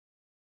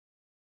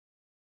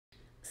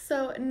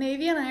So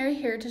Navy and I are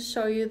here to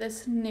show you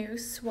this new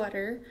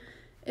sweater.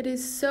 It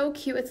is so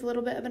cute. It's a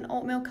little bit of an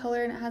oatmeal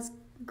color and it has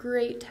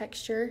great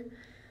texture.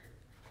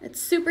 It's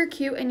super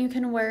cute and you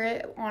can wear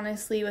it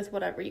honestly with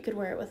whatever. You could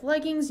wear it with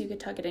leggings, you could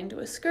tuck it into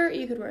a skirt,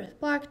 you could wear it with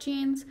black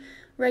jeans,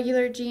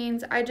 regular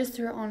jeans. I just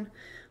threw it on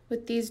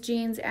with these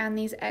jeans and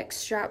these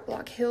X-strap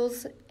black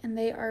heels, and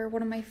they are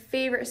one of my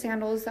favorite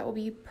sandals that will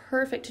be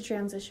perfect to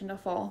transition to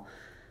fall.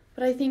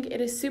 But I think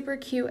it is super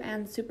cute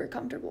and super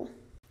comfortable.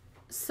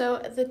 So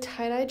the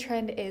tie-dye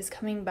trend is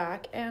coming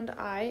back and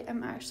I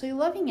am actually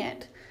loving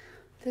it.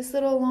 This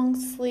little long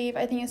sleeve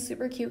I think is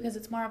super cute because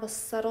it's more of a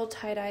subtle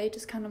tie-dye,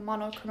 just kind of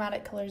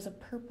monochromatic colors of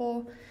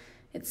purple.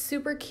 It's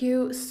super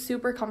cute,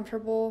 super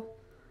comfortable,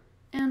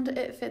 and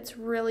it fits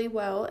really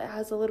well. It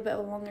has a little bit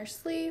of a longer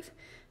sleeve.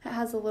 It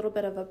has a little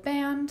bit of a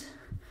band.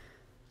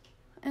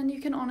 And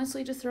you can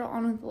honestly just throw it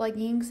on with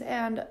leggings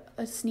and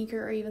a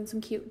sneaker or even some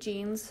cute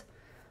jeans.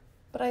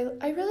 But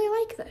I really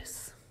like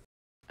this.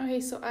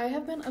 Okay, so I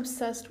have been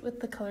obsessed with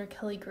the color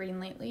Kelly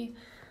Green lately.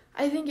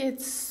 I think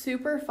it's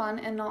super fun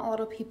and not a lot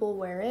of people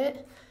wear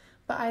it,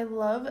 but I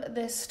love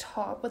this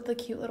top with the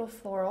cute little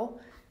floral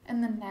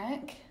and the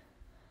neck.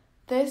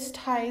 This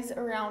ties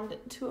around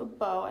to a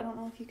bow. I don't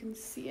know if you can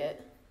see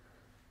it.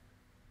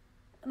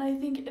 And I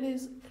think it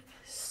is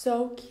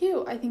so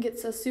cute. I think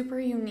it's a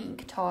super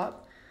unique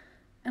top.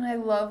 And I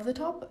love the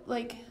top,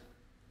 like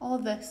all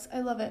of this. I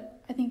love it.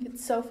 I think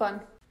it's so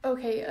fun.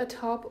 Okay, a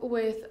top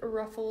with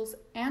ruffles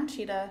and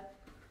cheetah.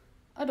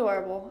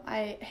 Adorable.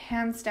 I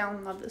hands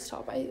down love this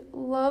top. I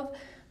love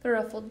the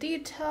ruffled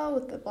detail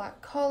with the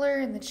black collar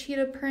and the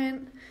cheetah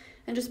print,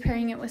 and just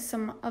pairing it with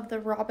some of the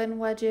robin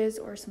wedges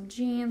or some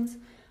jeans.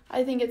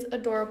 I think it's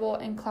adorable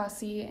and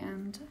classy,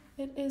 and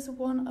it is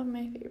one of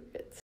my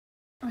favorites.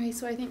 Okay,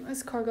 so I think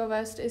this cargo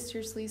vest is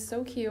seriously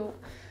so cute.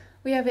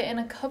 We have it in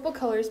a couple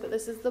colors, but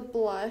this is the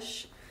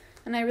blush,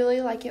 and I really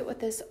like it with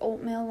this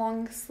oatmeal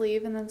long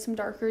sleeve and then some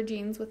darker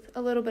jeans with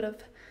a little bit of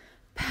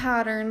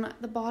pattern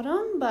at the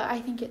bottom, but I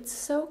think it's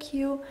so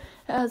cute.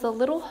 It has a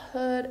little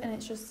hood and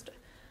it's just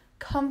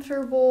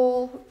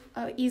comfortable,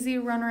 easy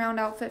run around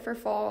outfit for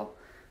fall.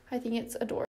 I think it's adorable.